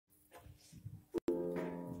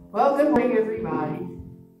Well, good morning, everybody.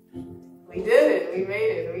 We did it. We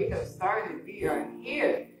made it. We have started. We are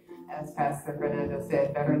here. As Pastor Fernando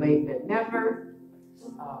said, better late than never.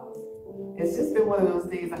 It's just been one of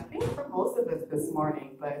those days, I think, for most of us this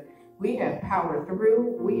morning, but we have powered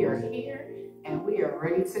through. We are here, and we are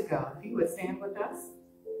ready to go. If you would stand with us.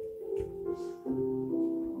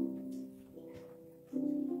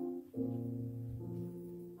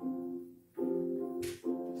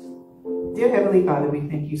 Dear Heavenly Father, we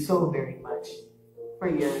thank you so very much for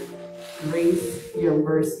your grace, your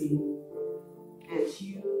mercy that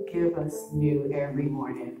you give us new every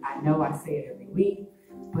morning. I know I say it every week,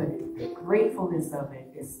 but the gratefulness of it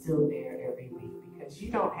is still there every week because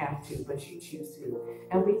you don't have to, but you choose to.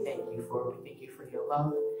 And we thank you for it. We thank you for your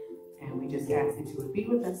love. And we just ask that you would be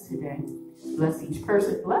with us today. Bless each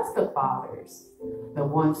person. Bless the fathers, the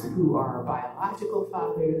ones who are biological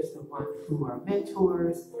fathers, the ones who are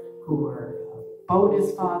mentors, who are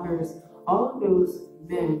bonus fathers, all of those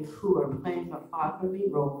men who are playing a fatherly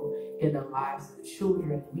role in the lives of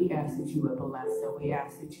children. We ask that you would bless them. We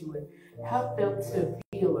ask that you would help them to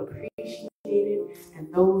feel appreciated,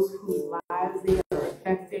 and those whose lives they are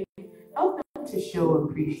affecting, help them to show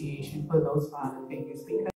appreciation for those father figures,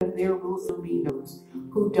 because there will still be those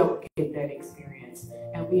who don't get that experience.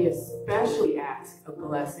 And we especially ask a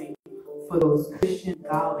blessing for those Christian,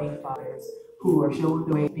 godly fathers who are showing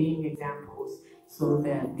the way, being examples, so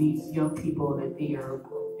that these young people that they are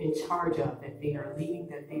in charge of, that they are leading,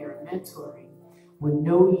 that they are mentoring, would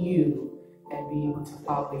know you and be able to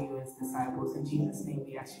follow you as disciples. In Jesus' name,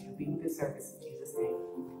 we ask you to be with this service. In Jesus' name,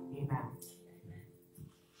 amen.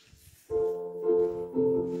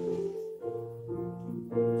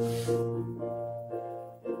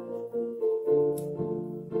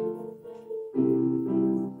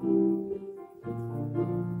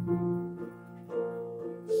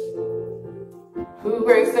 Who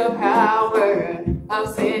breaks the power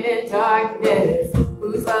of sin and darkness,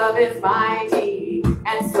 whose love is mighty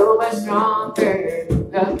and so much stronger,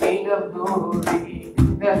 the King of glory,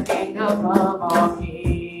 the King above all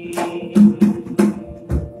kings,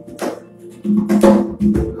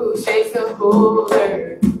 who shakes the whole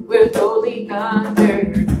earth with holy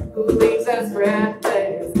thunder, who leaves us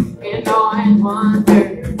breathless in awe and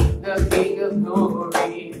wonder, the King of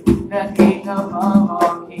glory, the King above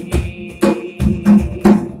all kings.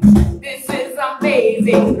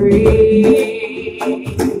 Amazing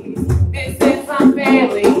grace, this is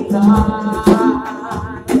unfailing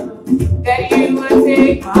love, that you would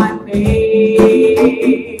take my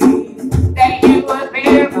place, that you would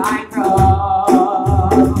bear my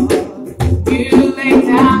cross, you lay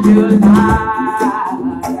down your life,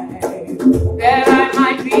 that I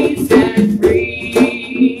might be set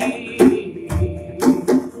free.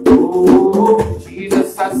 Oh,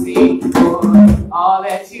 Jesus, I sing for all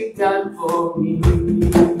that you've done for me.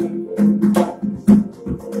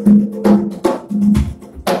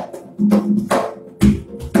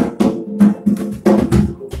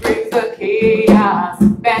 Brings the chaos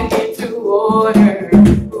back into order,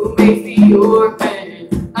 who makes the orphan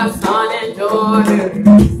a son and daughter,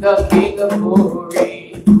 the King of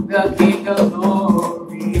glory, the King of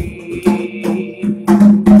glory,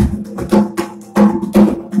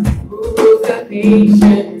 who rules the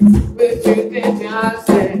nations with truth and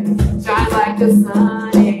justice, shine like the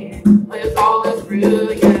sun in all its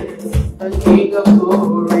brilliance, the King of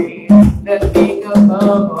glory, the King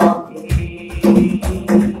above all kings.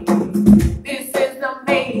 This is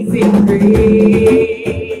amazing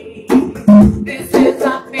grace, this is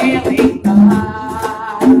unfailing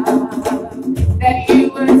love, that you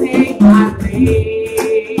would take my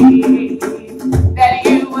place, that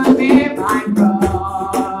you would bear my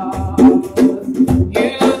cross, you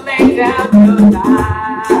lay down your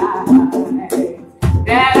life,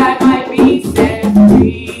 that I might be set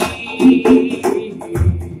free.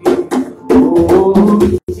 Oh,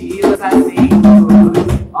 Jesus, I sing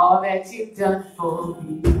for all that you've done for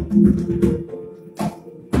me.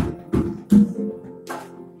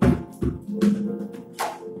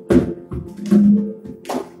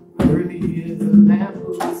 Worthy is the Lamb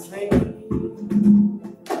who was slain,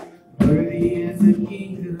 worthy is the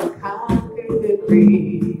King who conquered the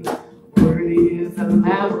grave, worthy is the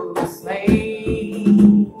Lamb who was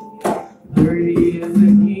slain, worthy is the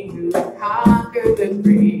King who conquered the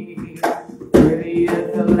grave, worthy is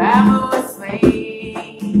the Lamb who was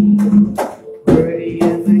slain, worthy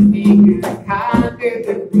is the King who conquered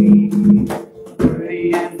the grave, worthy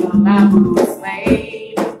is the Lamb who was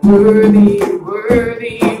slain, worthy,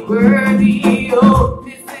 worthy, worthy. Oh,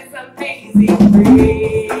 this is amazing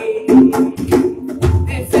grace,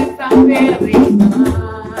 this is unfailing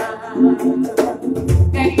love,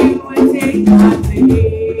 that you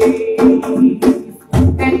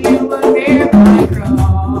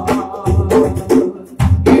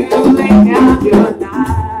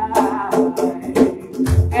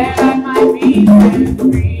set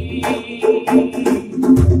free.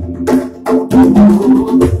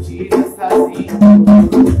 Oh, Jesus, I see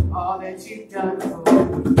all that you've done for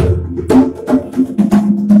me.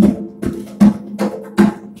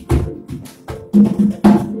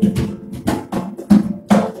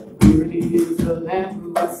 Worthy is the Lamb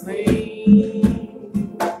who was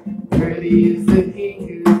slain. Worthy is the King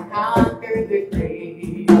who conquered the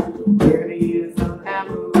grave. Worthy is the Lamb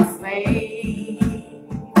who was slain.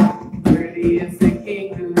 Worthy is the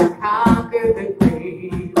King who conquered the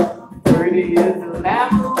grave. Worthy is the Lamb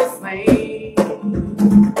who was slain.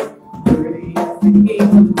 Worthy is the King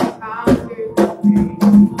who conquered the grave.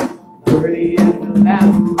 Worthy is the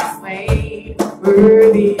Lamb who was slain.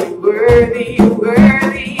 Worthy, worthy,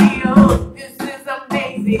 worthy. Oh, this is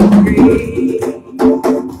amazing grace.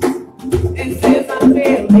 This is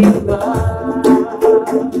unfailing love.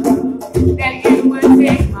 That you would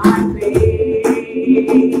take my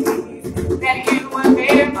place. That you would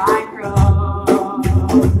bear my cross.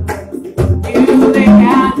 You lay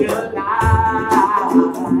down your life.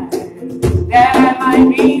 That I might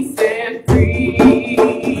be set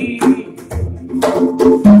free.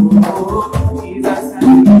 Oh, Jesus,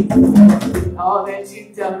 I need all that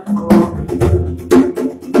you've done for me.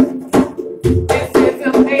 This is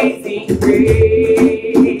amazing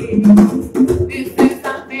grace. This is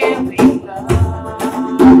unfailing love.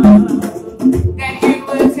 That you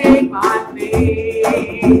would take my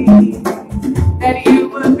place. That you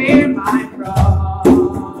would bear my cross.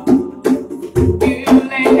 You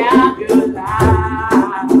lay down your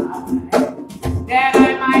life. That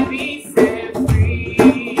I might be set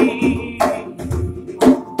free.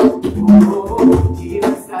 Oh,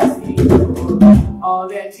 Jesus, I see all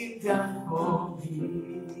that you've done for me.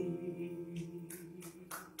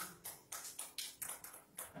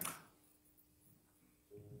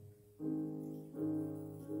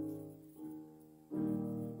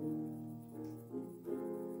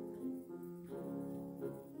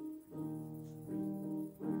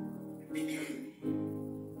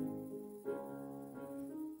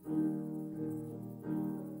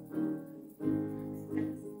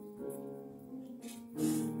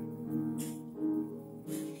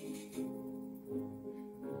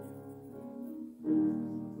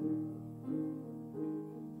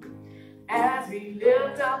 As we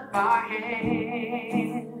lift up our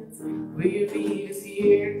hands, will you meet us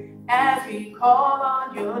here as we call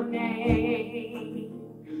on your name?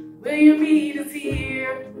 Will you meet us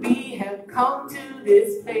here? We have come to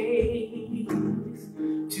this place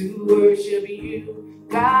to worship you,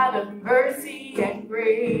 God of mercy and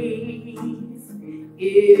grace.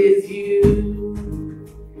 It is you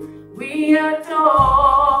we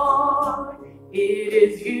adore. It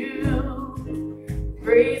is you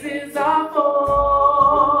praises are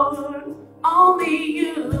for. Only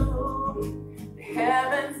you, the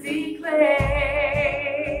heavens declare.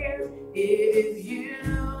 It is you,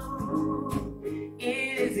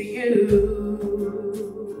 it is you.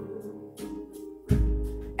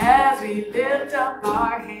 As we lift up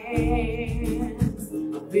our hands,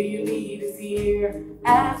 will you lead us here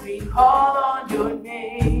as we call on your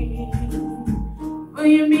name? Will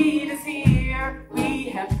you meet us here? We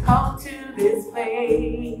have come to this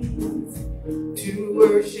place to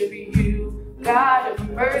worship you, God of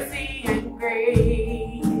mercy and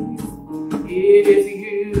grace. It is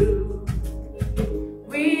you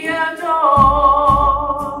we adore.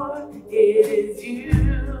 It is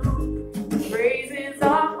you praises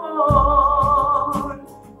are for.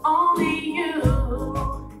 Only you,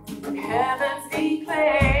 heavens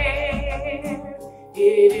declare.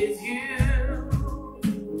 It is you.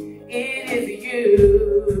 It is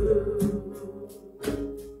you.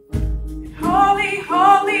 Holy,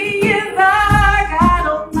 holy is our God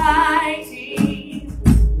Almighty.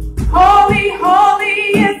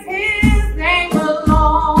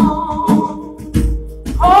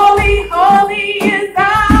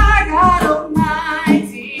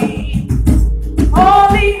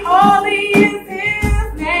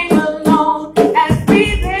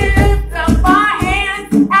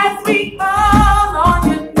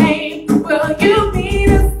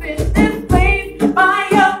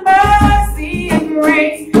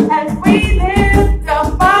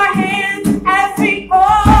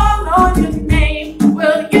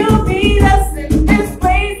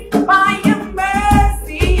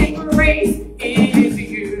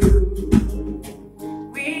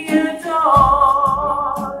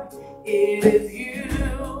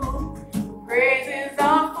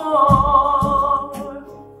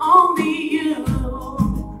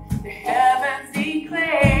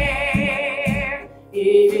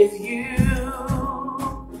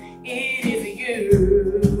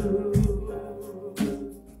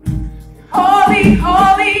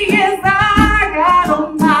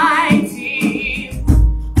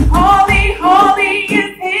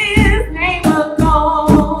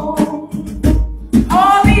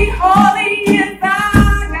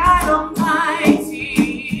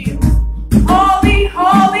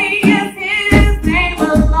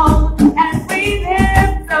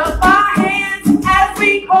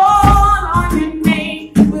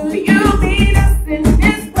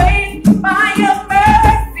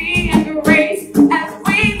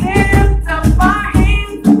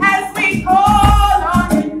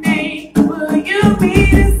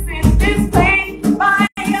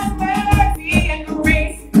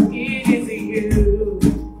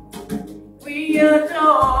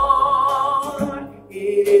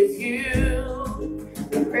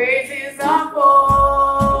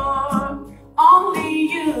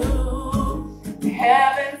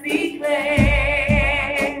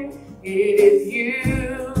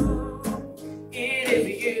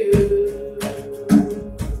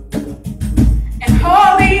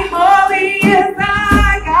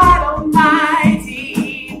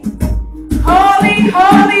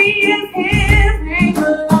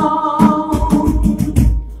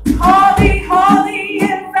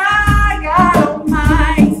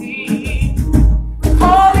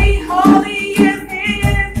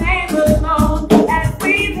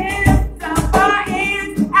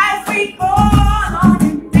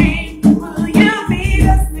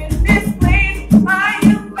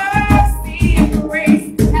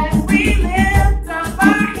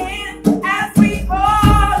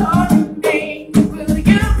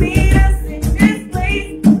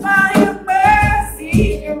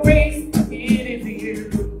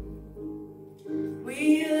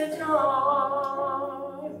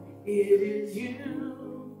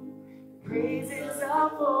 praises are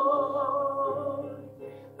for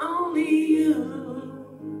only you.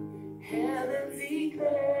 Heavens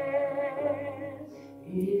declare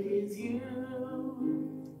it is you.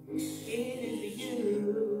 It is you.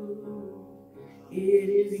 It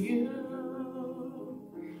is you.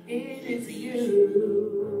 It is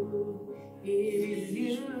you. It is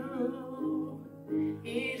you.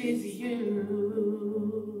 It is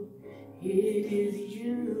you. It is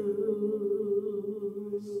you.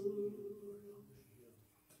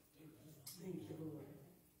 Thank you, Lord.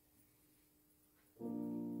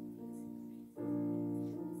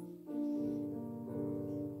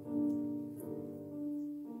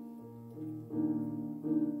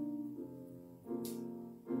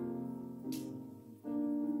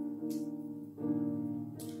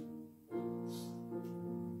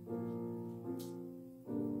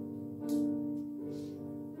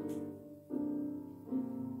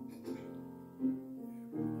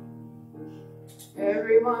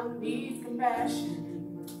 Everyone needs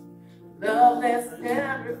compassion, love that's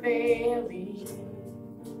never failing.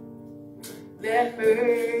 Let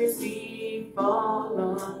mercy fall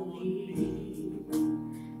on me.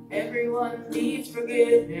 Everyone needs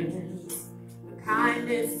forgiveness, the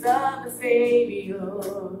kindness of the Savior,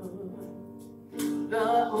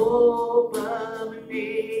 the hope of a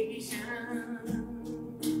nation.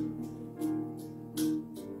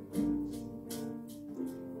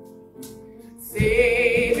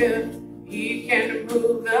 Savior, He can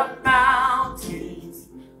move the mountains.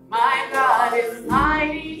 My God is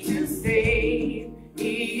mighty to save.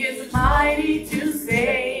 He is mighty to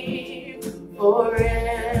save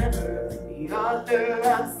forever. The author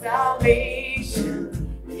of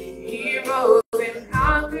salvation. He rose and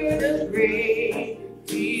conquered the grave.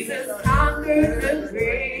 Jesus conquered the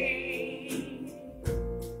grave.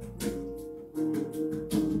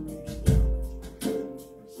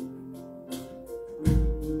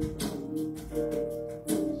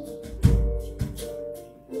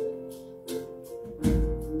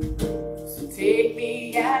 Take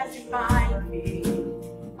me as you find me,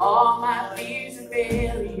 all my fears and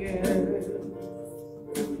failure.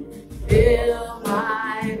 Fill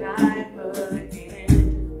my life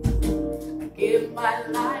again. I give my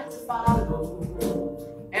life to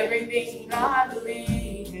follow everything God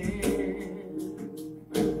believes in.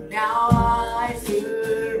 Now I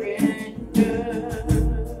surrender.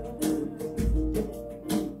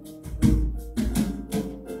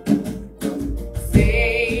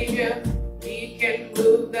 Savior, He can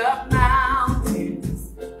move the mountains.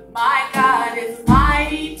 My God is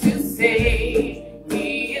mighty to save.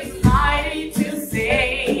 He is mighty to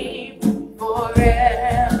save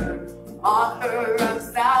forever. Author of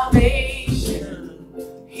salvation.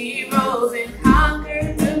 He rose and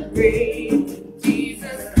conquered the grave.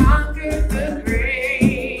 Jesus conquered the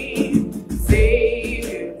grave.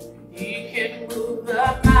 Savior, He can move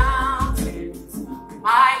the mountains.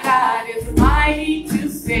 My God is mighty to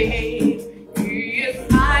save. He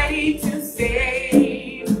is mighty to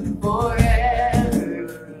save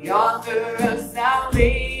forever. The author of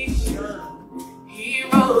salvation. He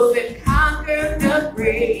rose and conquered the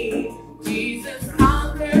grave. Jesus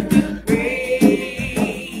conquered the grave.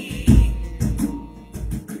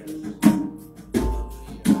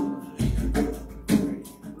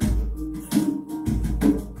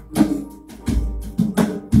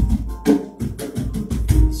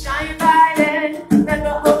 Shine bright and let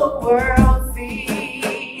the whole world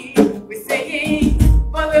see. We're singing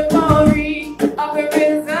for the glory of the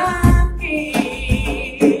risen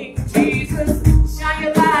King. Jesus, shine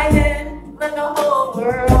your light and let the whole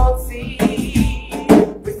world see.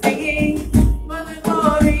 We're singing for the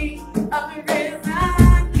glory of the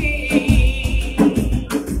risen King.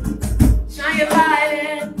 Shine your light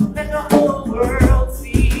and let the whole world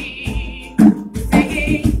see. We're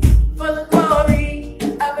singing for the glory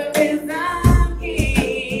of the risen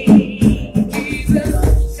King.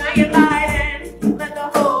 Jesus, shine your light and let the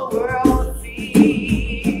whole world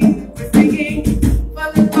see. We're singing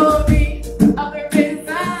for the glory of the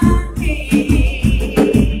risen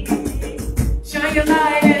King. Shine your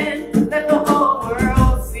light and let the whole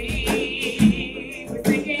world see. We're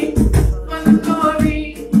singing for the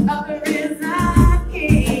glory of the risen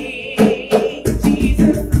King.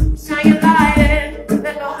 Jesus, shine your light and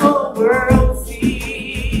let the whole world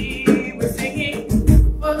see. We're singing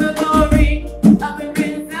for the glory of the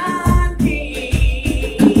risen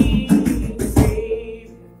King.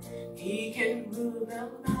 Savior, He can move the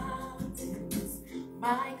mountains.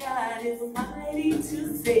 My God is mighty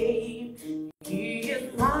to save. He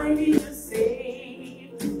is mighty to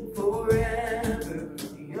save forever.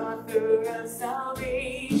 The author of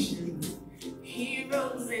salvation. He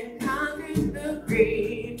rose and conquered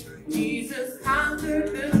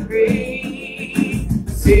grave.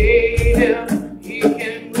 Savior, He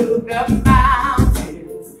can move the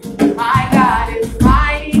mountains. My God is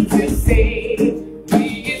mighty to save.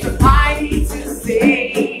 He is mighty to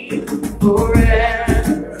save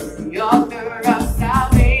forever. The author of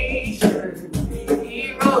salvation.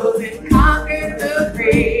 He rose and conquered the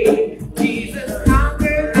grave. Jesus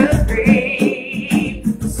conquered the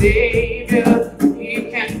grave. Savior,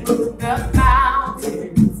 He can move the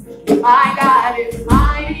mountains. My God is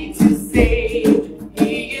mighty to save.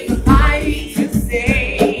 He is mighty to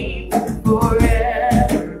save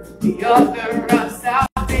forever. The author of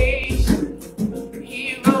salvation.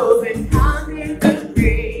 He rose and conquered the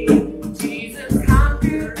grave. Jesus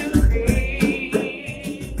conquered the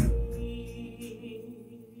grave.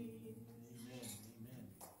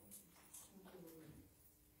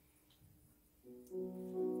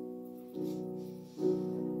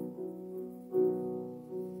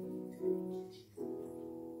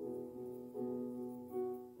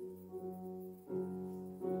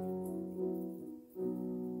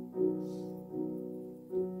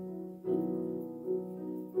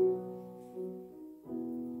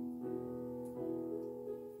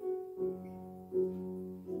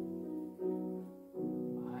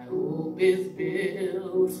 My hope is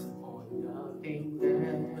built on nothing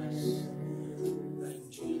less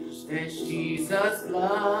than Jesus'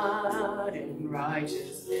 blood and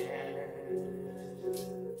righteousness.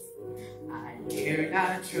 I dare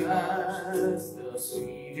not trust the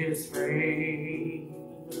sweetest frame,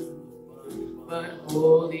 but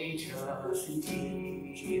wholly trust in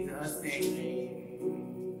Jesus'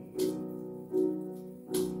 name.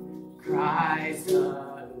 Christ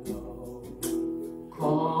alone,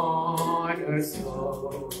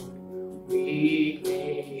 cornerstone, weak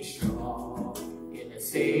made strong in the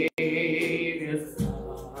Savior's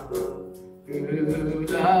love. Through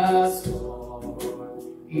the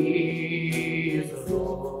storm, He is the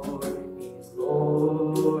Lord, He is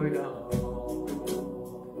Lord of all.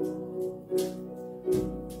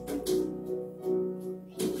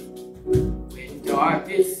 When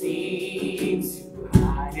darkness seems to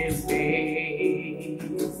hide His face,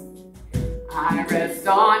 I rest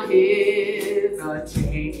on His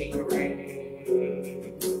unchanging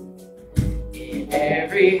grace. In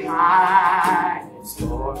every high and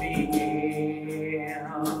stormy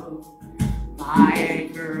gale, my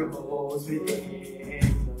anchor holds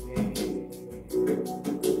within the veil.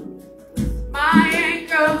 My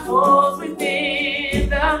anchor holds within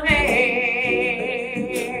the veil.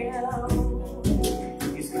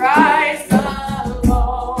 Is Christ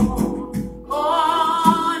alone,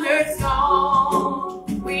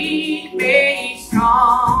 cornerstone, weak made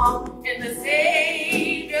strong in the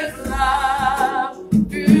Savior's love.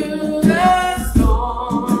 Through the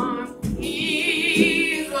storm,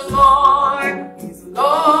 He's the Lord, He's the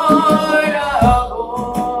Lord of all.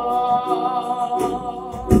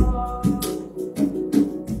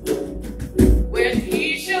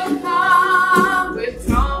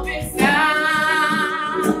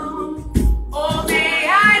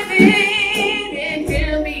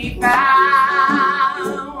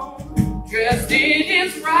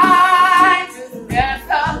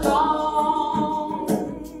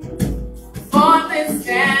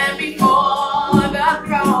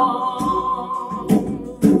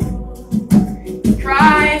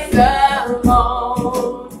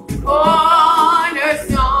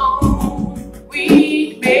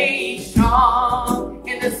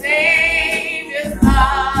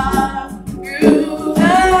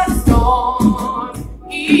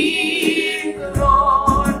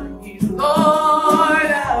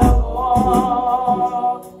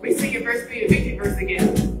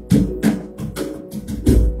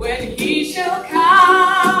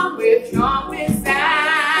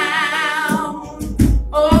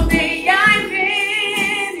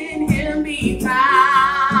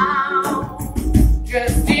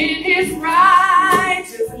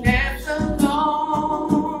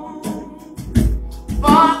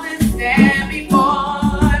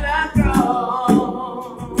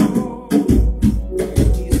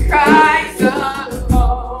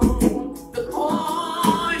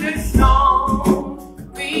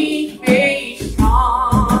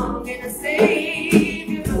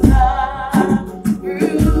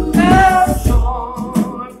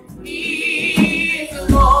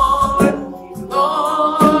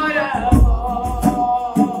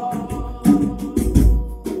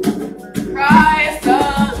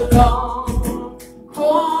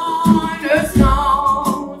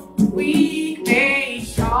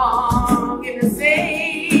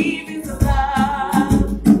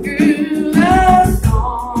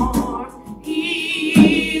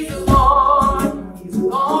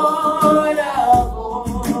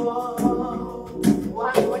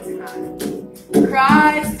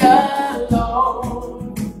 Christ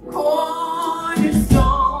alone, cornerstone,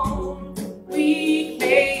 we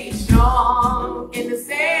made strong in the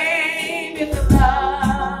Savior's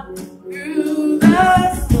love through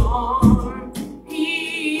the storm.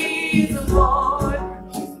 He is the Lord,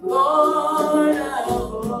 He's the Lord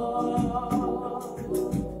of all.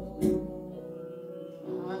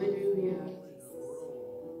 Hallelujah.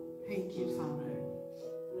 Thank you, Father,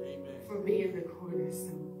 for being the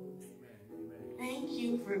cornerstone. Thank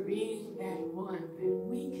you for being that one that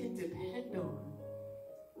we can depend on.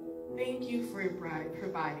 Thank you for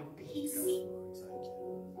providing peace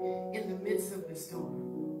in the midst of the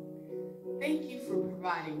storm. Thank you for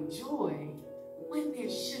providing joy when there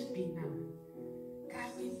should be none.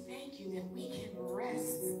 God, we thank you that we can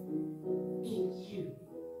rest in you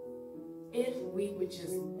if we would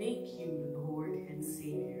just make you Lord and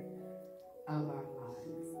Savior of our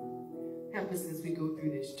lives. Help us as we go through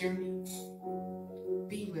this journey.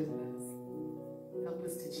 Be with us. Help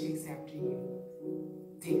us to chase after you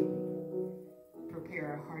daily. Prepare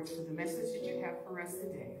our hearts for the message that you have for us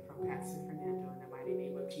today from Pastor Fernando. In the mighty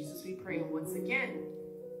name of Jesus, we pray. And once again,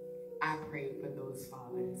 I pray for those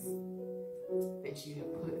fathers that you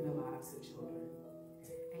have put in the lives of children.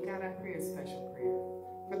 And God, I pray a special prayer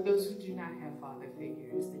for those who do not have father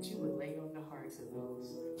figures, that you would lay on the hearts of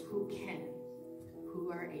those who can,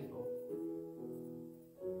 who are able.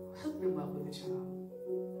 Hook them up with a child,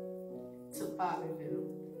 to father them,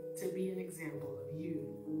 to be an example of you,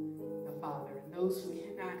 the Father. And those who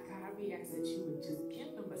cannot, God, we ask that you would just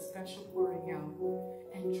give them a special pouring out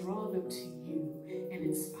and draw them to you. And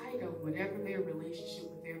in spite of whatever their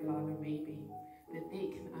relationship with their father may be, that they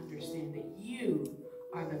can understand that you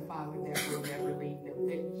are the Father that will never leave them,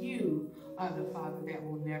 that you are the Father that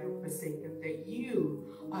will never forsake them, that you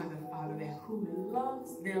are the Father that who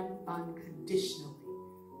loves them unconditionally.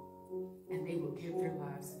 And they will give their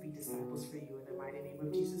lives to be disciples for you. In the mighty name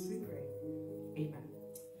of Jesus we pray. Amen.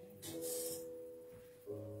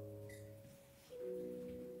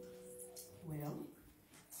 Well,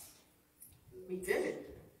 we did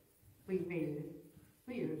it. We made it.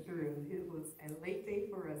 We are through. It was a late day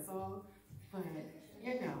for us all, but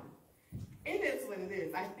you know, it is what it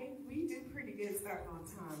is. I think we do pretty good starting on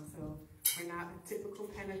time, so we're not a typical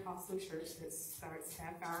Pentecostal church that starts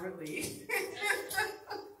half hour late.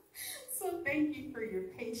 So thank you for your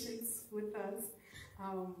patience with us. I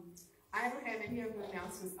don't have any other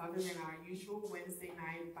announcements other than our usual Wednesday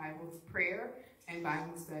night Bible prayer and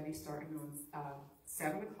Bible study starting on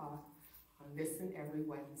 7 o'clock on this and every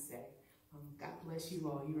Wednesday. God bless you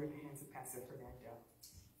all. You are in the hands of Pastor Fernando.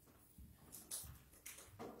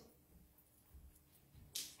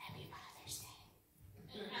 Happy Father's Day.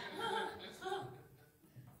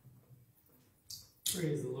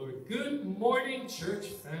 Praise the Lord. Good morning, church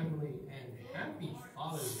family, and happy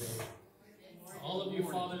Father's Day. All of you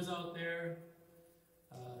fathers out there,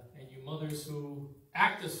 and you mothers who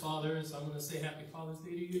act as fathers, I'm going to say happy Father's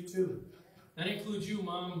Day to you too. That includes you,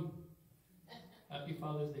 Mom. Happy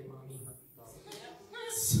Father's Day, Mommy.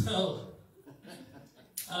 So,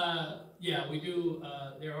 yeah, we do.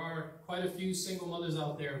 There are quite a few single mothers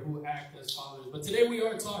out there who act as fathers. But today we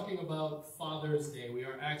are talking about Father's Day. We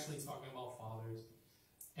are actually talking about fathers.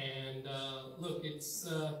 And look, it's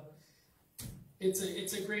a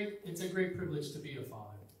great privilege to be a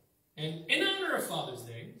father. And in honor of Father's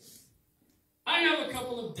Day, I have a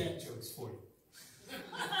couple of dad jokes for you.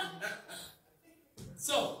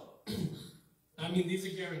 So, I mean, these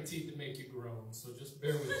are guaranteed to make you groan, so just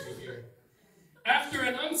bear with me here. After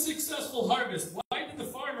an unsuccessful harvest, why did the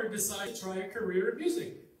farmer decide to try a career in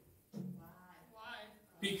music? Why?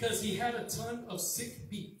 Because he had a ton of sick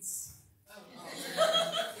beats.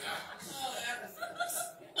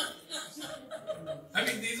 I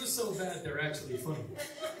mean, these are so bad, they're actually funny.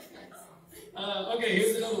 Okay,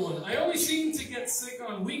 here's another one. I only seem to get sick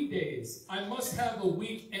on weekdays. I must have a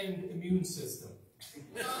weekend immune system.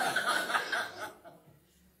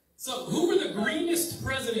 So, who were the greenest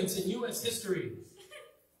presidents in U.S. history?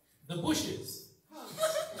 The Bushes.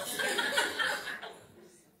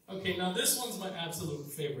 Okay, now this one's my absolute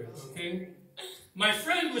favorite, okay? My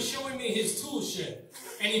friend was showing me his tool shed,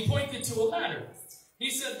 and he pointed to a ladder.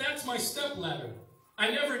 He said, "That's my step ladder.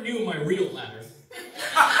 I never knew my real ladder."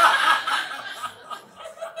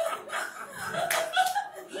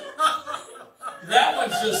 That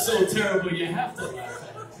one's just so terrible, you have to laugh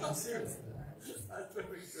at it. I'm serious.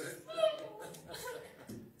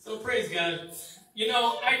 So praise God. You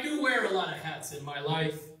know, I do wear a lot of hats in my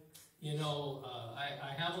life. You know,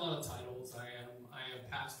 I have a lot of titles. I am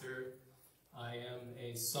pastor. I am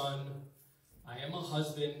a son. I am a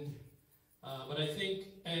husband. But I think,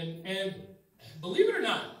 and believe it or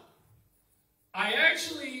not, I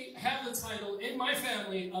actually have the title in my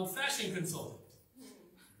family of fashion consultant.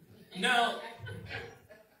 Now,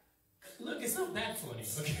 look, it's not that funny,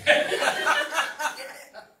 okay?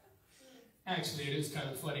 Actually, it is kind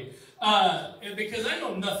of funny. Because I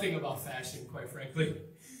know nothing about fashion, quite frankly.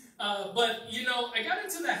 But, you know, I got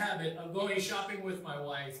into the habit of going shopping with my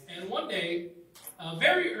wife. And one day,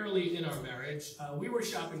 very early in our marriage, we were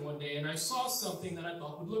shopping one day, and I saw something that I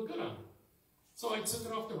thought would look good on her. So I took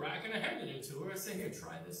it off the rack, and I handed it to her. I said, here,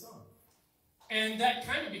 try this on. And that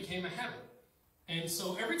kind of became a habit. And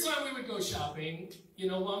so every time we would go shopping, you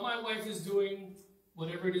know, while my wife is doing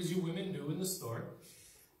whatever it is you women do in the store,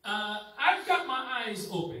 I've got my eyes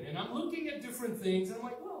open, and I'm looking at different things, and I'm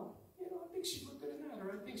like, well, you know, I think she'd look good in that,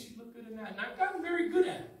 or I think she'd look good in that. And I've gotten very good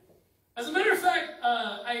at it. As a matter of fact,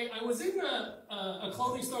 I was in a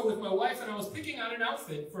clothing store with my wife, and I was picking out an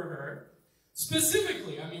outfit for her.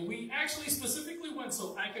 Specifically, I mean, we actually specifically went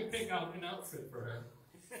so I could pick out an outfit for her.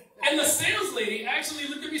 And the sales lady actually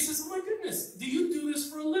looked at me and says, oh my goodness, do you do this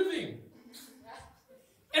for a living?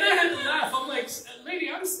 And I had to laugh. I'm like, lady,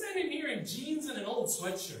 I'm standing here in jeans and an old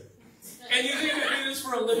sweatshirt. And you think I do this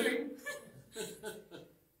for a living?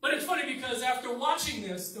 But it's funny because after watching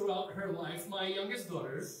this throughout her life, my youngest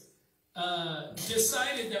daughter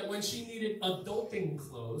decided that when she needed adulting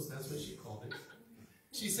clothes, that's what she called it,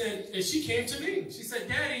 she said, she came to me. She said,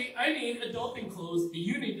 Daddy, I need adulting clothes.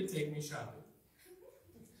 You need to take me shopping.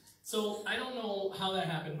 So I don't know how that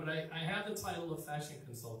happened, but I have the title of fashion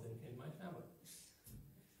consultant in my family.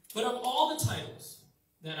 But of all the titles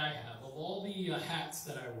that I have, of all the hats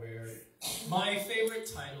that I wear, my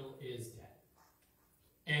favorite title is Dad.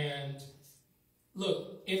 And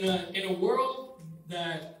look, in a world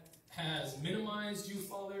that has minimized you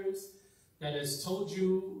fathers, that has told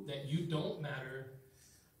you that you don't matter,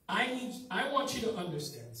 I want you to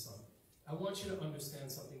understand something. I want you to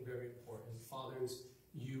understand something very important. Fathers,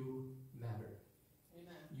 you matter.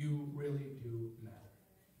 Amen. You really do matter.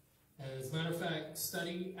 And as a matter of fact,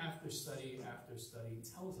 study after study after study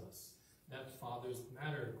tells us that fathers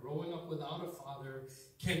matter. Growing up without a father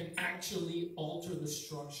can actually alter the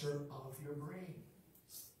structure of your brain.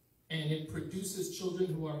 And it produces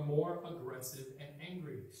children who are more aggressive and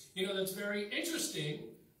angry. You know, that's very interesting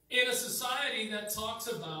in a society that talks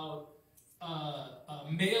about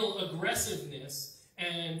male aggressiveness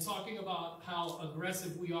and talking about how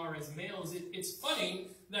aggressive we are as males. It's funny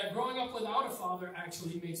that growing up without a father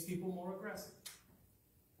actually makes people more aggressive.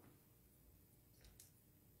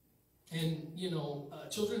 And, you know,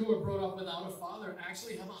 children who are brought up without a father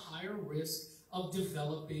actually have a higher risk of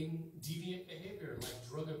developing deviant behavior like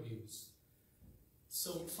drug abuse.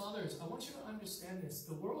 So, fathers, I want you to understand this.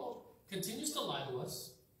 The world continues to lie to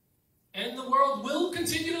us, and the world will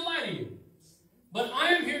continue to lie to you. But I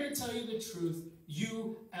am here to tell you the truth.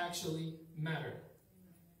 You actually matter.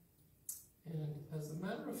 And as a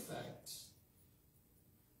matter of fact,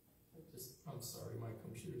 I'm sorry, my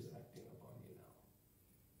computer's acting up on me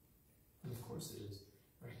now. And of course it is,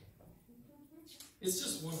 right? It's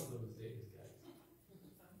just one of those days, guys.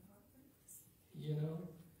 You know?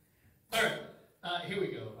 All right, here we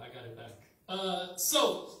go. I got it back.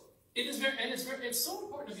 So it is it's so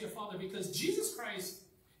important to be a father because Jesus Christ.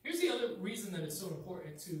 Here's the other reason that it's so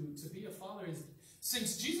important to be a father is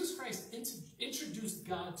since Jesus Christ introduced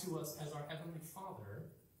God to us as our Heavenly Father,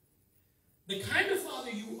 the kind of father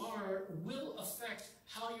you are will affect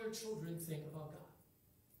how your children think about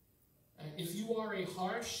God. If you are a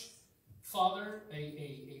harsh father,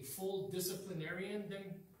 a full disciplinarian, then,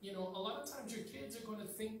 you know, a lot of times your kids are going to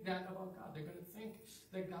think that about God. They're going to think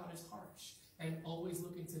that God is harsh and always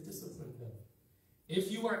looking to discipline them.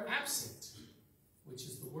 If you are absent, which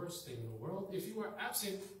is the worst thing in the world, if you are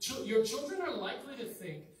absent, your children are likely to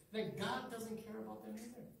think that God doesn't care about them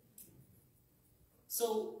either.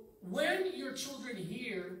 So when your children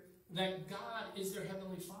hear that God is their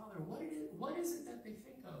Heavenly Father, what is it that they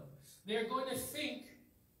think of? They're going to think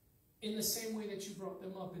in the same way that you brought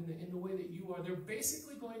them up, in the way that you are. They're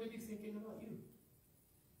basically going to be thinking about you.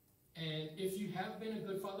 And if you have been a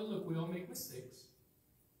good father, look, we all make mistakes.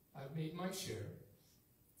 I've made my share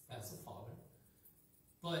as a father.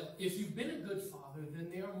 But if you've been a good father,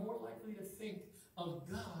 then they are more likely to think of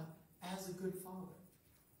God as a good father.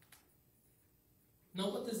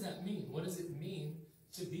 Now, what does that mean? What does it mean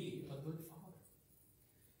to be a good father?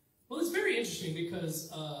 Well, it's very interesting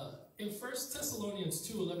because in 1 Thessalonians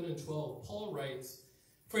 2:11 and 12, Paul writes,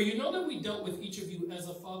 "For you know that we dealt with each of you as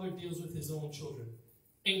a father deals with his own children,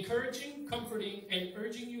 encouraging, comforting, and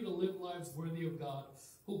urging you to live lives worthy of God,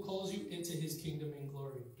 who calls you into his kingdom and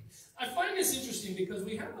glory." I find this interesting because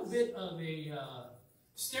we have a bit of a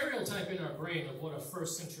stereotype in our brain of what a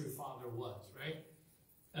first century father was, right?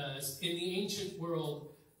 In the ancient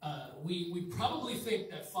world, we probably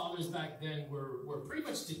think that fathers back then were pretty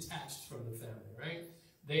much detached from the family, right?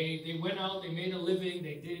 They went out, they made a living,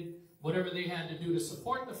 they did whatever they had to do to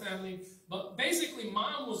support the family. But basically,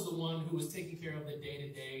 mom was the one who was taking care of the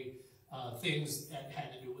day-to-day things that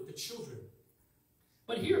had to do with the children.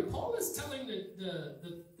 But here, Paul is telling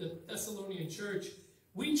the Thessalonian church,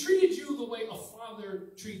 we treated you the way a father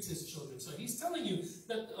treats his children. So he's telling you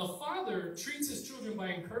that a father treats his children by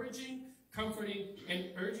encouraging, comforting, and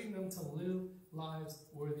urging them to live lives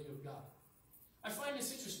worthy of God. I find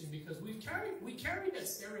this interesting because we carried that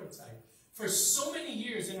stereotype for so many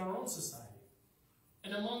years in our own society.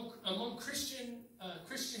 And among Christian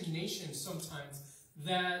nations sometimes,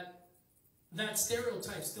 that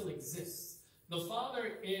stereotype still exists. The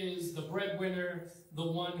father is the breadwinner, the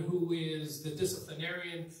one who is the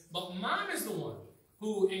disciplinarian, but mom is the one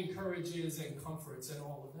who encourages and comforts and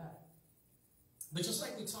all of that. But just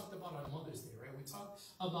like we talked about on Mother's Day, right? We talked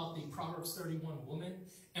about the Proverbs 31 woman,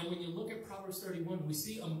 and when you look at Proverbs 31, we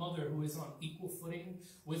see a mother who is on equal footing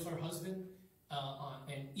with her husband,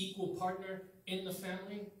 an equal partner in the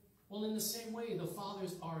family. Well, in the same way, the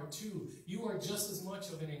fathers are too. You are just as much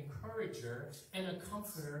of an encourager and a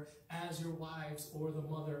comforter as your wives or the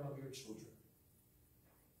mother of your children.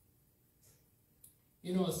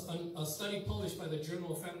 You know, a study published by the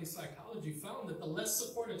Journal of Family Psychology found that the less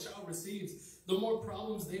support a child receives, the more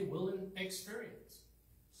problems they will experience.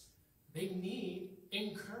 They need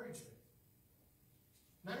encouragement.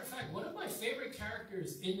 Matter of fact, one of my favorite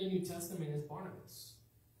characters in the New Testament is Barnabas.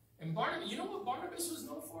 And Barnabas, you know what Barnabas was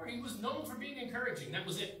known for? He was known for being encouraging. That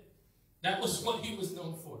was it. That was what he was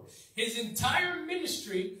known for. His entire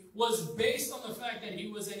ministry was based on the fact that he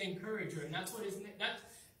was an encourager. And that's what his name,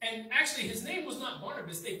 and actually his name was not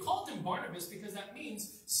Barnabas. They called him Barnabas because that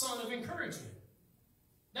means son of encouragement.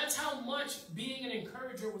 That's how much being an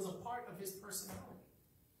encourager was a part of his personality.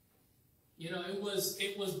 You know, it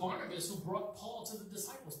was Barnabas who brought Paul to the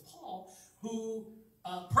disciples. Paul, who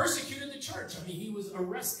persecuted the church. I mean, he was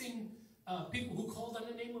arresting people who called on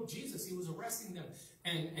the name of Jesus. He was arresting them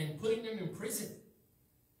and putting them in prison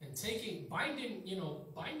and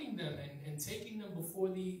binding them and taking them before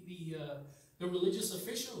the religious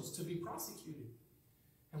officials to be prosecuted.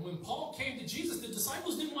 And when Paul came to Jesus, the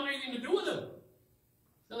disciples didn't want anything to do with him.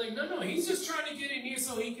 They're like, no, he's just trying to get in here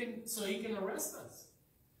so he can arrest us.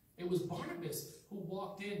 It was Barnabas who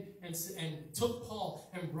walked in and took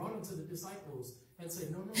Paul and brought him to the disciples and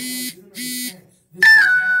said, no, you don't understand. This is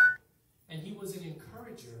what happened. And he was an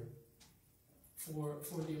encourager for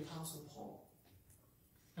the Apostle Paul.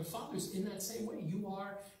 And fathers, in that same way, you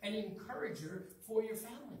are an encourager for your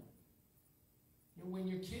family. You know, when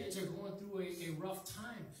your kids are going through a rough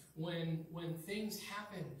time, when things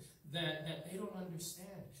happen that they don't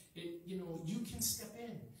understand, you can step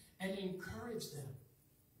in and encourage them.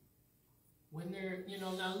 When they're,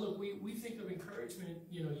 now look, we think of encouragement,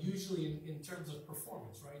 usually in terms of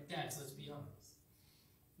performance, right? Dads, let's be honest.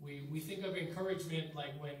 We think of encouragement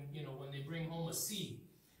like when they bring home a C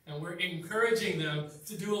and we're encouraging them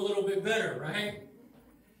to do a little bit better, right?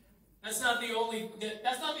 That's not the only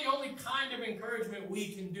kind of encouragement we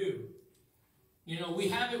can do. We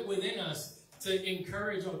have it within us to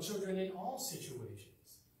encourage our children in all situations.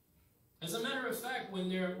 As a matter of fact, when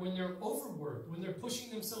they're overworked, when they're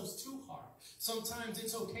pushing themselves too hard, sometimes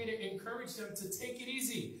it's okay to encourage them to take it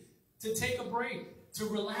easy, to take a break, to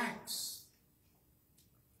relax.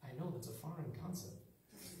 I know that's a foreign concept.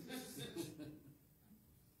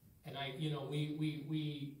 And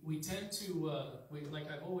we tend to, like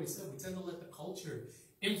I've always said, we tend to let the culture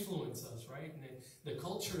influence us, right? And the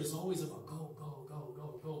culture is always about go, go, go,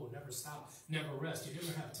 go, go, never stop, never rest. You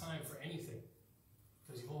never have time for anything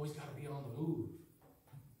because you've always got to be on the move.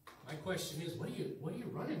 My question is, what are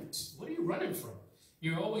you running from?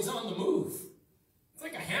 You're always on the move. It's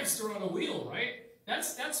like a hamster on a wheel, right?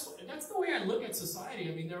 That's the way I look at society.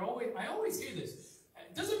 I mean, I always hear this.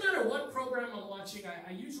 It doesn't matter what program I'm watching.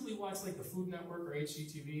 I usually watch like the Food Network or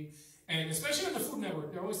HGTV, and especially on the Food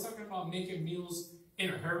Network, they're always talking about making meals in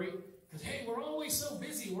a hurry. Because hey, we're always so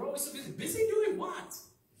busy. We're always so busy. Busy doing what?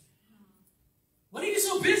 What are you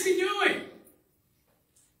so busy doing?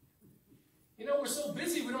 We're so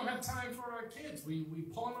busy we don't have time for our kids. We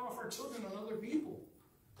pawn off our children on other people.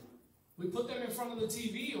 We put them in front of the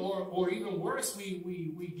TV, or even worse,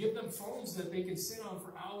 we give them phones that they can sit on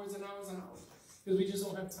for hours and hours and hours because we just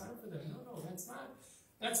don't have time for them. No,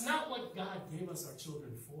 that's not what God gave us our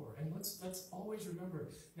children for. And let's always remember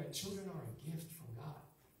that children are a gift from God.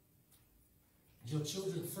 Your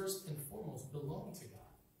children, first and foremost, belong to God.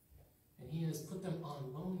 And he has put them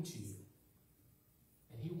on loan to you.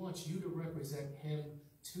 And he wants you to represent him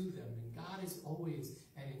to them. And God is always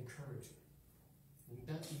an encourager.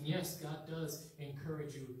 And yes, God does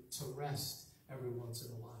encourage you to rest every once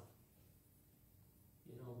in a while.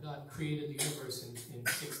 You know, God created the universe in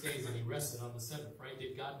 6 days and he rested on the seventh, right?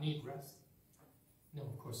 Did God need rest? No,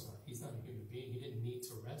 of course not. He's not a human being. He didn't need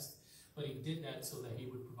to rest. But he did that so that he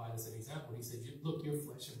would provide us an example. He said, look, you're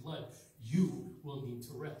flesh and blood. You will need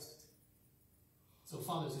to rest. So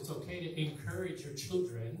fathers, it's okay to encourage your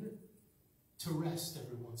children to rest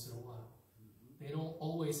every once in a while. They don't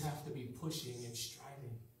always have to be pushing and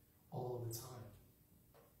striving all the time.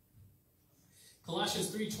 Colossians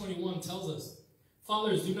 3:21 tells us,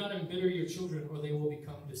 fathers, do not embitter your children or they will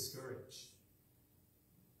become discouraged.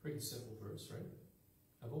 Pretty simple verse, right?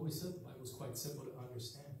 I've always said the Bible is quite simple to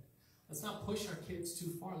understand. Let's not push our kids too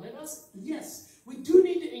far. Yes, we do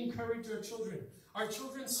need to encourage our children. Our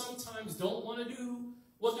children sometimes don't want to do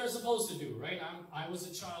what they're supposed to do, right? I was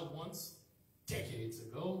a child once, decades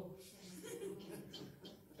ago,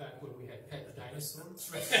 back when we had pet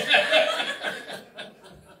dinosaurs.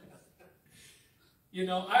 You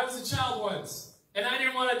know, I was a child once, and I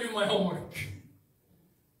didn't want to do my homework.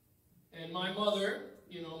 And my mother,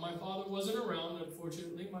 you know, my father wasn't around,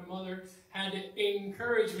 unfortunately. My mother had to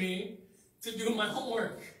encourage me to do my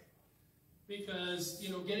homework because, you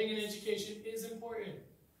know, getting an education is important.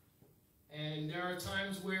 And there are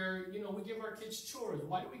times where, you know, we give our kids chores.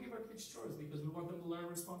 Why do we give our kids chores? Because we want them to learn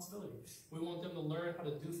responsibility. We want them to learn how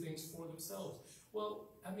to do things for themselves. Well,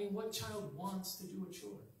 I mean, what child wants to do a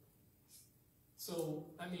chore? So,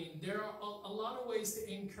 I mean, there are a lot of ways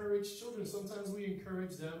to encourage children. Sometimes we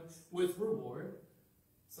encourage them with reward.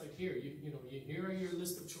 It's like, here are your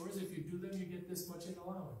list of chores. If you do them, you get this much in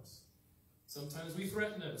allowance. Sometimes we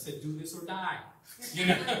threaten them, say, do this or die. You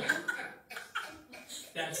know?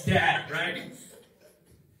 That's dad, right?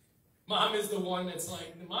 Mom is the one that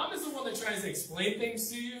tries to explain things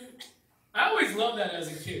to you. I always loved that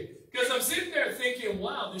as a kid. Because I'm sitting there thinking,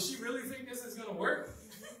 wow, does she really think this is going to work?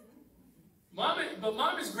 But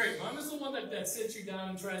mom is great. Mom is the one that sits you down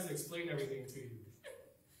and tries to explain everything to you.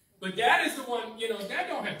 But dad is the one, you know, dad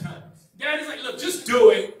don't have time. Dad is like, look, just do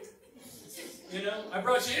it. You know, I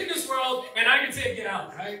brought you in this world, and I can take it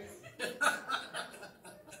out, right?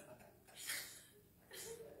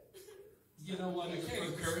 You know what? I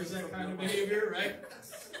can't encourage that kind of behavior, right?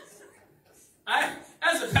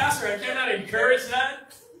 As a pastor, I cannot encourage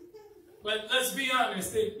that. But let's be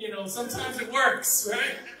honest, sometimes it works,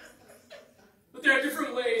 right? But there are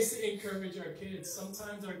different ways to encourage our kids.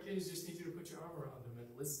 Sometimes our kids just need you to put your arm around them and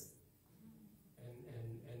listen.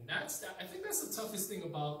 And I think that's the toughest thing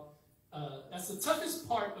about, that's the toughest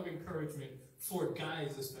part of encouragement for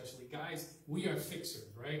guys especially. Guys, we are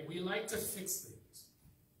fixers, right? We like to fix things.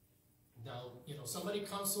 Now, somebody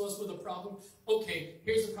comes to us with a problem. Okay,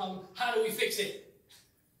 here's the problem. How do we fix it?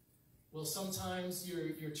 Well, sometimes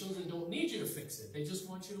your children don't need you to fix it. They just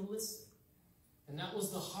want you to listen. And that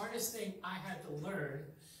was the hardest thing I had to learn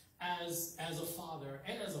as a father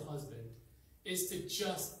and as a husband, is to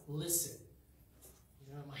just listen.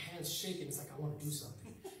 My hand's shaking. It's like I want to do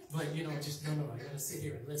something. But, just, no, I got to sit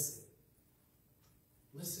here and listen.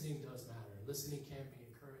 Listening does matter. Listening can be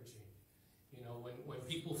encouraging. When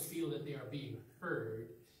people feel that they are being heard,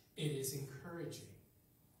 it is encouraging.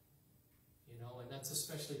 And that's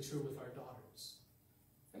especially true with our daughters.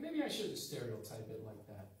 And maybe I shouldn't stereotype it like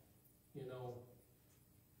that.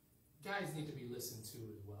 Guys need to be listened to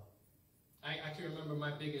as well. I can remember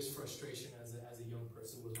my biggest frustration as a young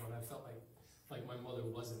person was when I felt like my mother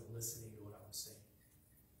wasn't listening to what I was saying.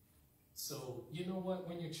 So, you know what?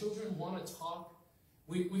 When your children want to talk,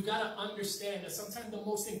 we've got to understand that sometimes the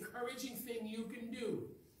most encouraging thing you can do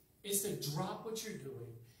is to drop what you're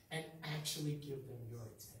doing and actually give them your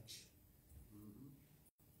attention.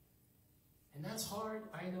 And that's hard,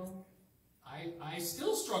 I know. I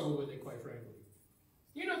still struggle with it, quite frankly.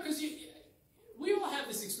 Because we all have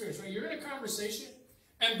this experience, right? You're in a conversation,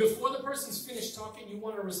 and before the person's finished talking, you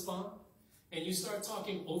want to respond, and you start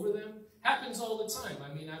talking over them. Happens all the time.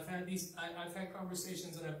 I mean, I've had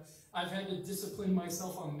conversations, and I've had to discipline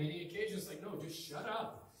myself on many occasions. Like, no, just shut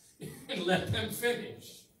up and let them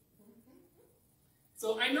finish.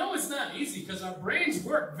 So I know it's not easy because our brains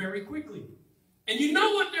work very quickly. And you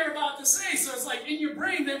know what they're about to say, so it's like in your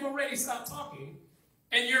brain, they've already stopped talking,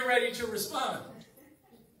 and you're ready to respond.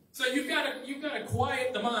 So you've got to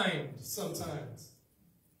quiet the mind sometimes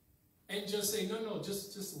and just say, no,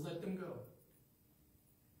 just let them go.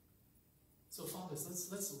 So fathers,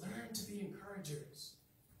 let's learn to be encouragers.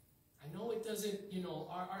 I know it doesn't,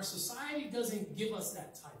 our society doesn't give us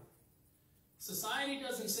that type. Society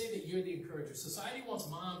doesn't say that you're the encourager. Society wants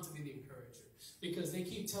mom to be the encourager because they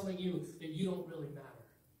keep telling you that you don't really matter.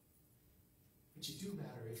 But you do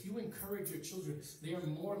matter. If you encourage your children, they are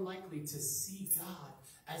more likely to see God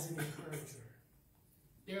as an encourager.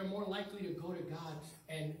 They are more likely to go to God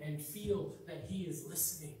and feel that He is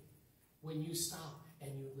listening when you stop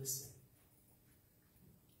and you listen.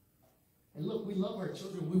 And look, we love our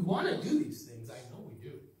children. We want to do these things. I know we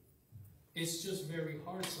do. It's just very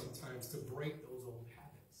hard sometimes to break those old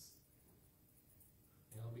habits.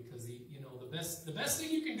 You know, because the best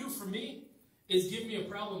thing you can do for me is give me a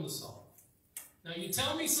problem to solve. Now, you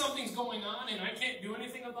tell me something's going on and I can't do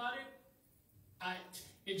anything about it,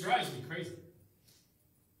 it drives me crazy.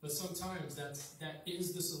 But sometimes that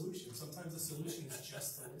is the solution. Sometimes the solution is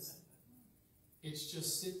just to listen. It's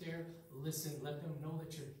just sit there, listen, let them know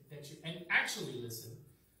that you're and actually listen.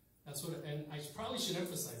 That's what, and I probably should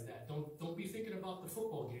emphasize that. Don't be thinking about the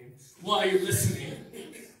football game while you're listening.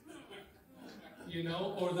 You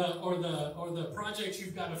know, or the project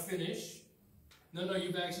you've got to finish. No,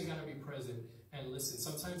 you've actually got to be present and listen.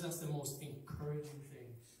 Sometimes that's the most encouraging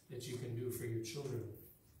thing that you can do for your children.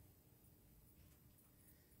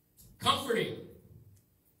 Comforting.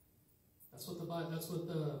 That's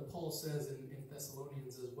what Paul says in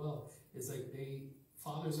Thessalonians as well. It's like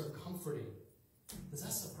fathers are comforting. Does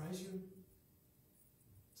that surprise you?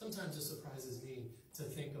 Sometimes it surprises me to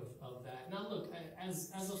think of that. Now look,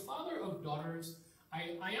 as a father of daughters,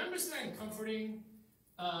 I understand comforting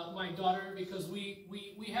my daughter because we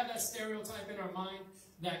have that stereotype in our mind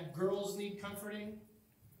that girls need comforting,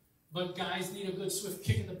 but guys need a good swift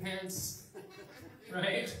kick in the pants,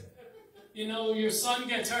 right? You know, your son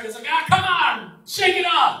gets hurt, it's like, come on, shake it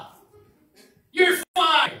off. You're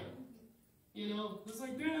fine. You know, it's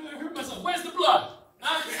like, Dad, I hurt myself. Where's the blood?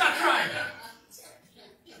 Stop crying.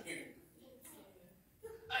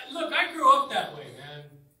 Look, I grew up that way, man.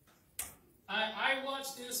 I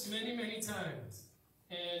watched this many, many times.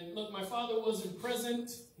 And look, my father wasn't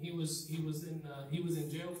present. He was in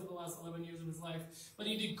jail for the last 11 years of his life. But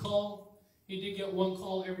he did call. He did get one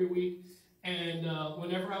call every week. And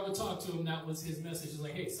whenever I would talk to him, that was his message. He's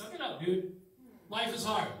like, hey, suck it up, dude. Life is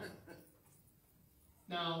hard.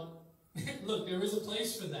 Now, look, there is a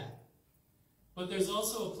place for that. But there's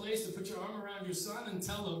also a place to put your arm around your son and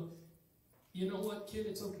tell him, you know what, kid,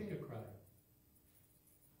 it's okay to cry.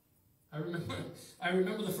 I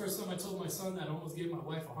remember the first time I told my son that, I almost gave my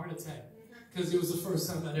wife a heart attack because it was the first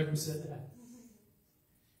time I'd ever said that.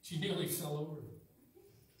 She nearly fell over.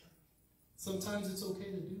 Sometimes it's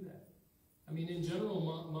okay to do that. I mean, in general,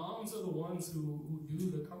 moms are the ones who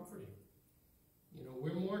do the comforting. You know,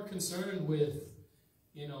 we're more concerned with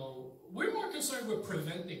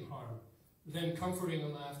preventing harm than comforting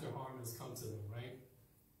them after harm has come to them, right?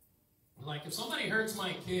 Like, if somebody hurts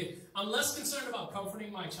my kid, I'm less concerned about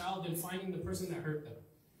comforting my child than finding the person that hurt them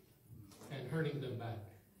and hurting them back.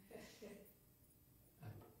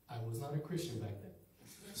 I was not a Christian back then.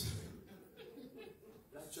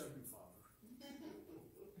 That's your father.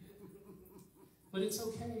 But it's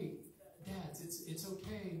okay, dads, it's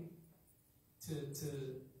okay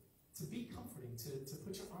to be comforting, to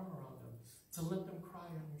put your arm around them, to let them cry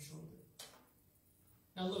on your shoulder.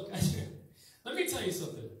 Now look, let me tell you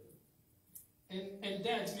something. And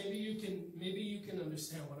dads, maybe you can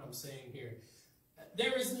understand what I'm saying here.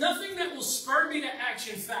 There is nothing that will spur me to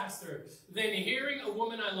action faster than hearing a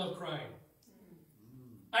woman I love crying.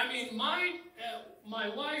 I mean, my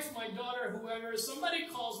wife, my daughter, whoever, somebody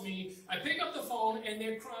calls me, I pick up the phone, and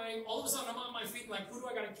they're crying. All of a sudden, I'm on my feet like, who do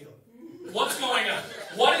I got to kill? What's going on?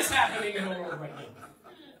 What is happening in the world right now?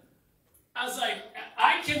 I was like,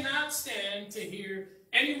 I cannot stand to hear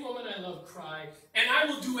any woman I love cry, and I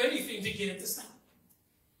will do anything to get it to stop.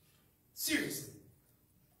 Seriously.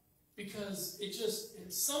 Because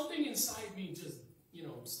something inside me just,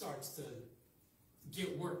 starts to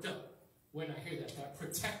get worked up when I hear that. That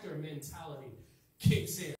protector mentality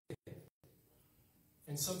kicks in.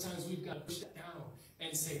 And sometimes we've got to push that down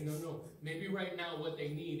and say, no, maybe right now what they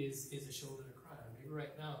need is a shoulder to cry. Maybe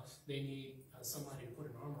right now they need somebody to put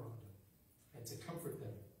an arm around them and to comfort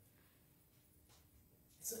them.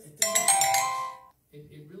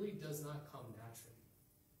 It really does not come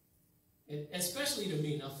naturally. Especially to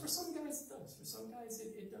me. Now, for some guys it does. For some guys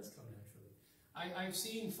it does come naturally. I've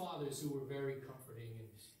seen fathers who were very comforting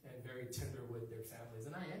and very tender with their families,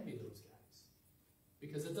 and I envy those guys.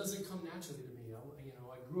 Because it doesn't come naturally to me.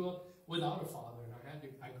 I grew up without a father, and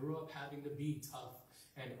I grew up having to be tough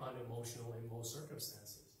and unemotional in most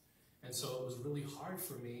circumstances. And so it was really hard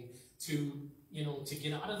for me to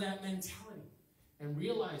get out of that mentality and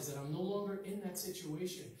realize that I'm no longer in that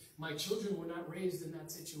situation. My children were not raised in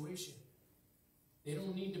that situation. They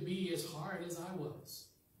don't need to be as hard as I was.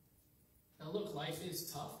 Now look, life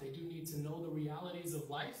is tough. They do need to know the realities of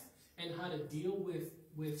life and how to deal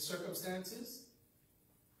with circumstances.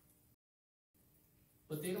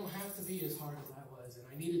 But they don't have to be as hard as I was. And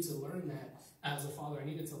I needed to learn that as a father. I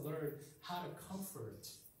needed to learn how to comfort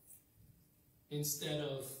instead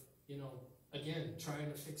of, again,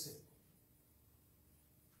 trying to fix it.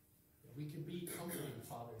 We can be comforting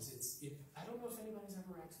fathers. I don't know if anybody's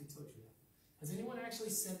ever actually told you that. Has anyone actually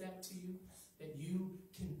said that to you? That you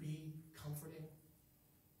can be comforting?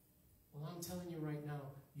 Well, I'm telling you right now,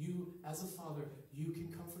 you, as a father, you can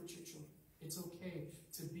comfort your children. It's okay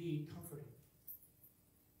to be comforting.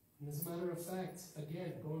 And as a matter of fact,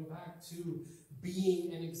 again, going back to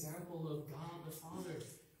being an example of God the Father,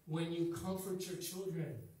 when you comfort your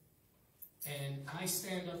children, and I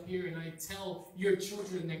stand up here and I tell your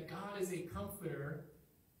children that God is a comforter,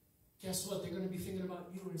 guess what? They're going to be thinking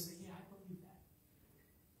about you and say, yeah, I believe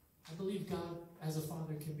that. I believe God, as a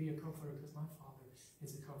father, can be a comforter because my father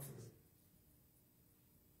is a comforter.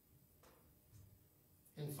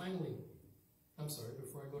 And finally,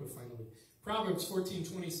 before I go to finally, Proverbs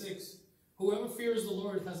 14:26. Whoever fears the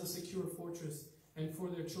Lord has a secure fortress, and for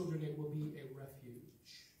their children it will be a refuge.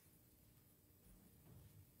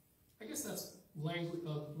 I guess that's language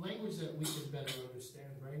that we can better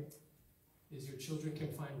understand, right? Is your children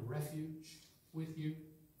can find refuge with you.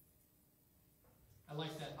 I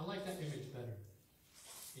like that. I like that image better.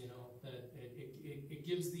 That it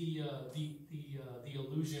gives the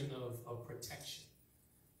illusion of protection.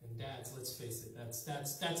 And dads, let's face it,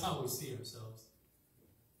 that's how we see ourselves.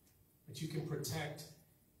 That you can protect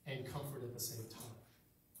and comfort at the same time.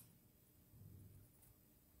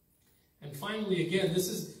 And finally, again, this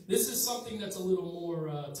is something that's a little more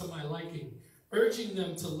to my liking, urging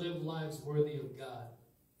them to live lives worthy of God.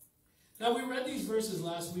 Now, we read these verses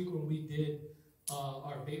last week when we did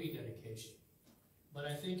our baby dedication, but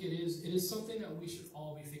I think it is something that we should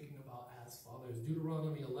all be thinking about as fathers.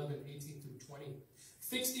 Deuteronomy 11:18-20.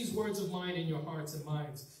 Fix these words of mine in your hearts and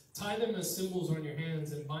minds. Tie them as symbols on your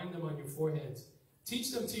hands and bind them on your foreheads.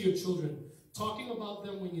 Teach them to your children, talking about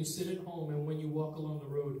them when you sit at home and when you walk along the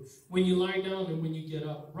road, when you lie down and when you get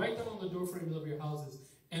up. Write them on the doorframes of your houses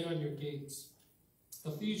and on your gates.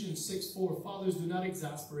 Ephesians 6:4. Fathers, do not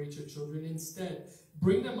exasperate your children. Instead,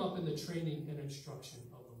 bring them up in the training and instruction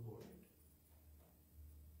of the Lord.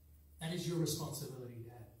 That is your responsibility,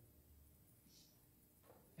 Dad.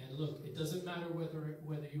 And look, it doesn't matter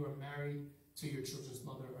whether you are married to your children's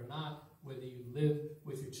mother or not, whether you live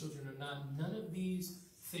with your children or not. None of these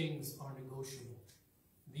things are negotiable.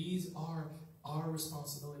 These are our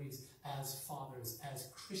responsibilities as fathers, as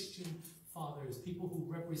Christian fathers, people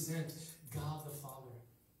who represent God the Father.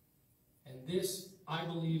 And this, I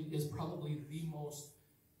believe, is probably the most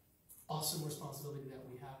awesome responsibility that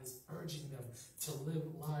we have, is urging them to live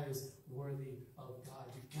lives worthy of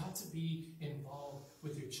God. You've got to be involved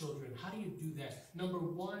with your children. How do you do that? Number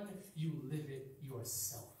one, you live it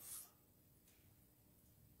yourself.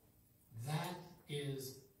 That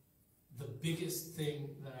is the biggest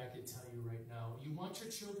thing that I can tell you right now. You want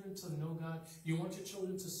your children to know God. You want your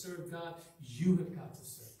children to serve God. You have got to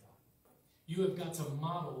serve God. You have got to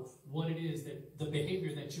model what it is, that the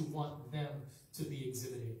behavior that you want them to be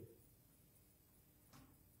exhibiting.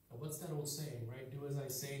 Now, what's that old saying, right? Do as I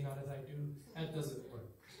say, not as I do. That doesn't work.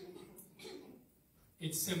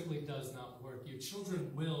 It simply does not work. Your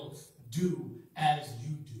children will do as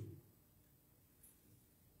you do.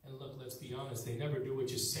 And look, let's be honest, they never do what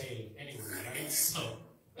you say anyway, right? So,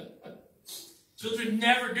 children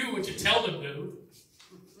never do what you tell them to.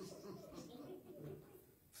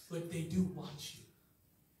 But they do watch you.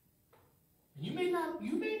 And you may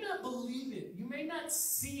not believe it. You may not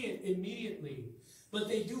see it immediately. But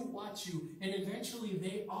they do watch you. And eventually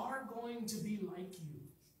they are going to be like you.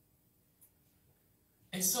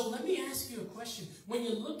 And so let me ask you a question. When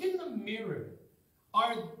you look in the mirror,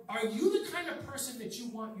 are you the kind of person that you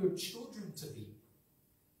want your children to be?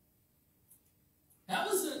 That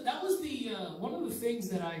was one of the things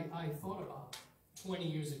that I thought about 20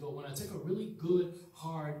 years ago when I took a really good,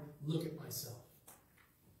 hard look at myself.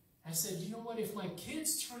 I said, you know what? If my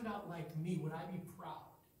kids turned out like me, would I be proud?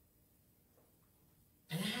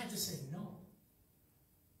 And I had to say no.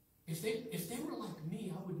 If they were like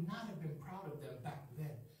me, I would not have been proud of them back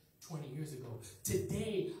then, 20 years ago.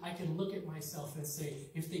 Today, I can look at myself and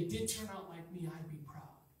say, if they did turn out like me, I'd be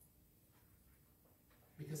proud.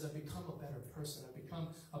 Because I've become a better person. I've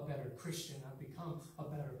become a better Christian. I've become a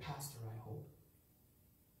better pastor, I hope.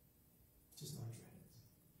 Just not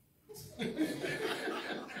dreaded.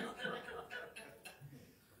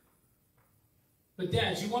 But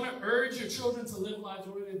dads, you want to urge your children to live lives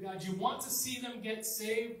worthy of God. You want to see them get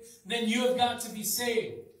saved, then you have got to be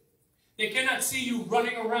saved. They cannot see you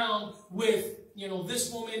running around with,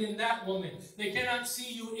 this woman and that woman. They cannot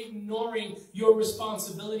see you ignoring your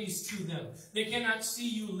responsibilities to them. They cannot see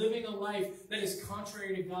you living a life that is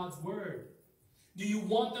contrary to God's word. Do you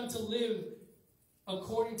want them to live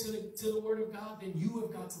according to the word of God? Then you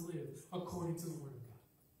have got to live according to the word of God.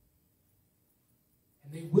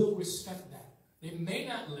 And they will respect that. They may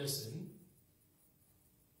not listen.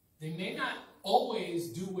 They may not always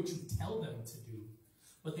do what you tell them to do,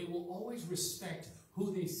 but they will always respect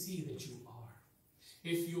who they see that you are.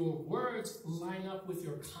 If your words line up with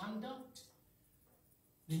your conduct,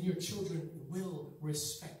 then your children will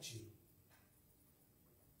respect you.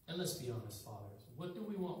 And let's be honest, fathers, what do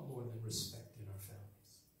we want more than respect in our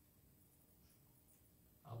families?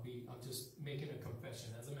 I'm just making a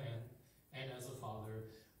confession as a man and as a father.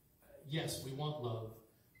 Yes, we want love,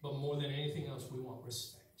 but more than anything else, we want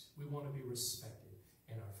respect. We want to be respected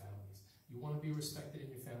in our families. You want to be respected in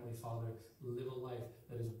your family, father, live a life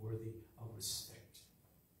that is worthy of respect.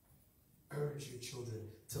 Urge your children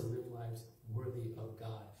to live lives worthy of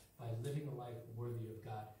God by living a life worthy of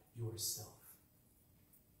God yourself.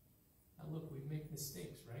 Now look, we make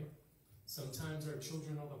mistakes, right? Sometimes our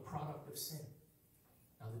children are the product of sin.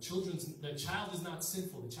 Now the child is not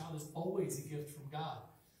sinful. The child is always a gift from God.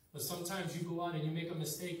 But sometimes you go out and you make a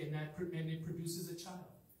mistake and it produces a child.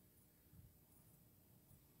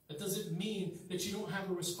 That doesn't mean that you don't have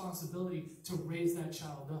a responsibility to raise that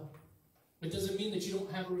child up. It doesn't mean that you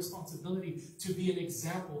don't have a responsibility to be an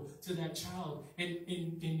example to that child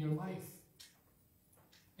in your life.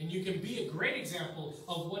 And you can be a great example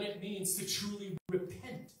of what it means to truly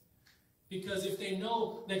repent. Because if they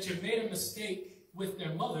know that you made a mistake with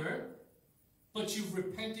their mother, but you've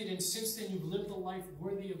repented and since then you've lived a life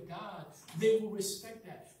worthy of God, they will respect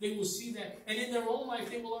that. They will see that. And in their own life,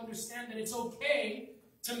 they will understand that it's okay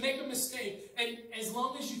to make a mistake, and as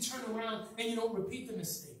long as you turn around and you don't repeat the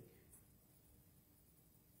mistake.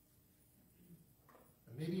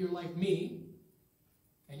 And maybe you're like me,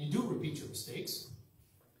 and you do repeat your mistakes.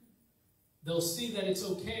 They'll see that it's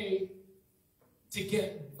okay to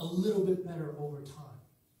get a little bit better over time.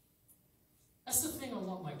 That's the thing I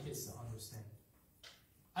want my kids to understand.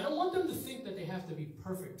 I don't want them to think that they have to be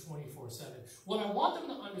perfect 24/7. What I want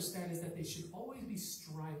them to understand is that they should always be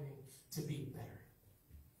striving to be better.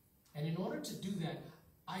 And in order to do that,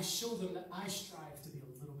 I show them that I strive to be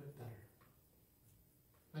a little bit better.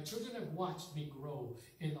 My children have watched me grow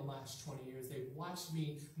in the last 20 years. They've watched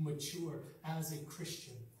me mature as a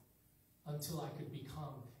Christian until I could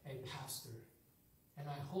become a pastor. And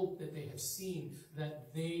I hope that they have seen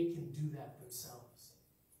that they can do that themselves.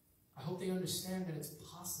 I hope they understand that it's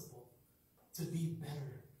possible to be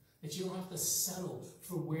better, that you don't have to settle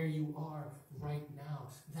for where you are right now.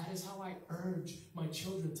 That is how I urge my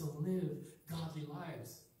children to live godly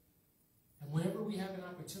lives. And whenever we have an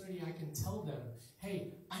opportunity, I can tell them,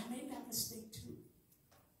 hey, I made that mistake too.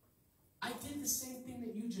 I did the same thing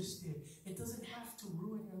that you just did. It doesn't have to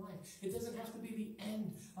ruin your life. It doesn't have to be the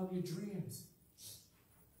end of your dreams.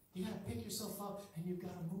 You got to pick yourself up and you've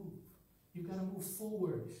got to move. You've got to move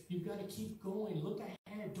forward. You've got to keep going. Look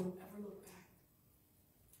ahead. Don't ever look back.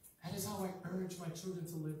 That is how I urge my children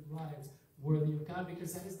to live lives worthy of God,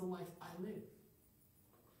 because that is the life I live.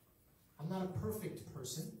 I'm not a perfect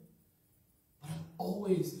person, but I'm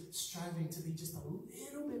always striving to be just a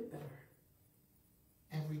little bit better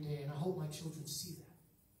every day, and I hope my children see that.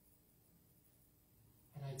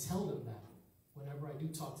 And I tell them that whenever I do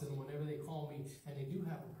talk to them, whenever they call me and they do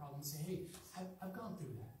have a problem, say, hey, I've gone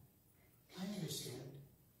through that. I understand.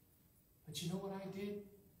 But you know what I did?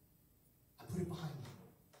 I put it behind me.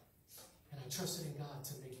 And I trusted in God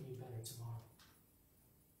to make me better tomorrow.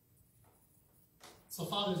 So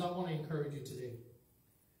fathers, I want to encourage you today.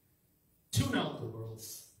 Tune out the world.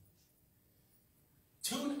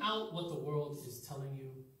 Tune out what the world is telling you,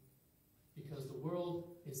 because the world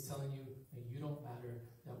is telling you that you don't matter,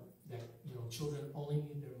 that children only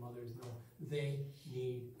need their mothers. No, they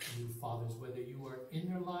need you, fathers. Whether you are in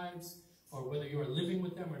their lives or whether you are living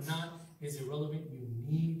with them or not is irrelevant. You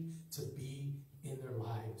need to be in their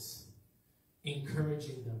lives,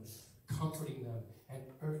 encouraging them, comforting them, and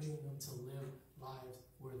urging them to live lives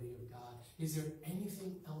worthy of God. Is there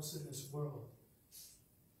anything else in this world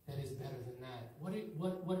that is better than that?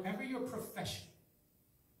 Whatever your profession,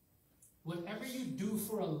 whatever you do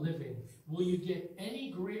for a living, will you get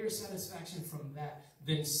any greater satisfaction from that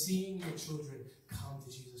than seeing your children come to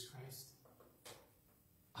Jesus Christ?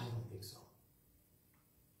 I don't think so.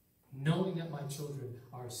 Knowing that my children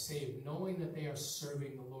are saved, knowing that they are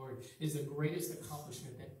serving the Lord is the greatest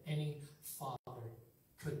accomplishment that any father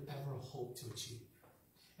could ever hope to achieve.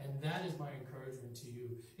 And that is my encouragement to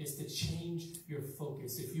you, is to change your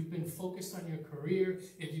focus. If you've been focused on your career,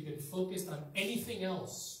 if you've been focused on anything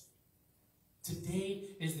else,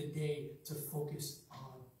 today is the day to focus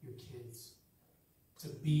on your kids, to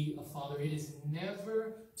be a father. It is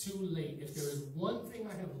never too late. If there is one thing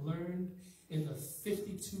I have learned in the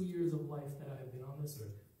 52 years of life that I have been on this earth,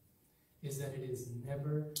 is that it is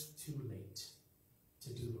never too late to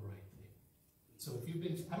do the right thing. So if you've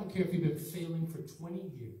been, I don't care if you've been failing for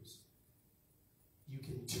 20 years, you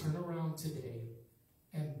can turn around today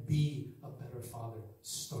and be a better father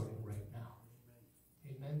starting right now.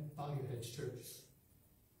 Amen. Bow your heads, church.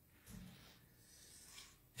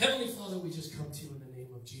 Heavenly Father, we just come to you in the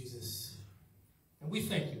name of Jesus. And we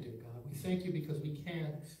thank you, dear God. We thank you because we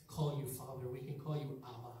can call you Father. We can call you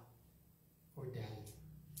Abba or Daddy.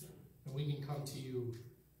 And we can come to you.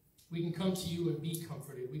 We can come to you and be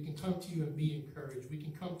comforted. We can come to you and be encouraged. We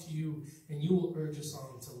can come to you and you will urge us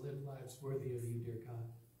on to live lives worthy of you, dear God.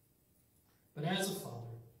 But as a father,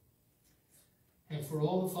 and for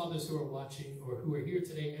all the fathers who are watching or who are here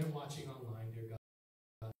today and watching online, dear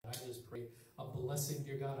God, I just pray a blessing,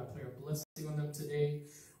 dear God. I pray a blessing on them today.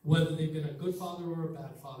 Whether they've been a good father or a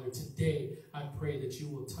bad father, today I pray that you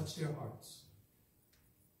will touch their hearts.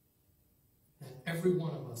 That every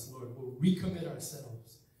one of us, Lord, will recommit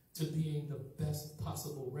ourselves to being the best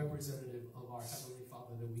possible representative of our Heavenly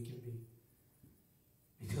Father that we can be.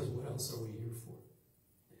 Because what else are we here for?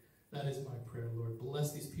 That is my prayer, Lord.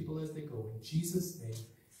 Bless these people as they go. In Jesus' name,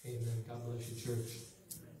 amen. God bless you,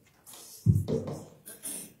 church.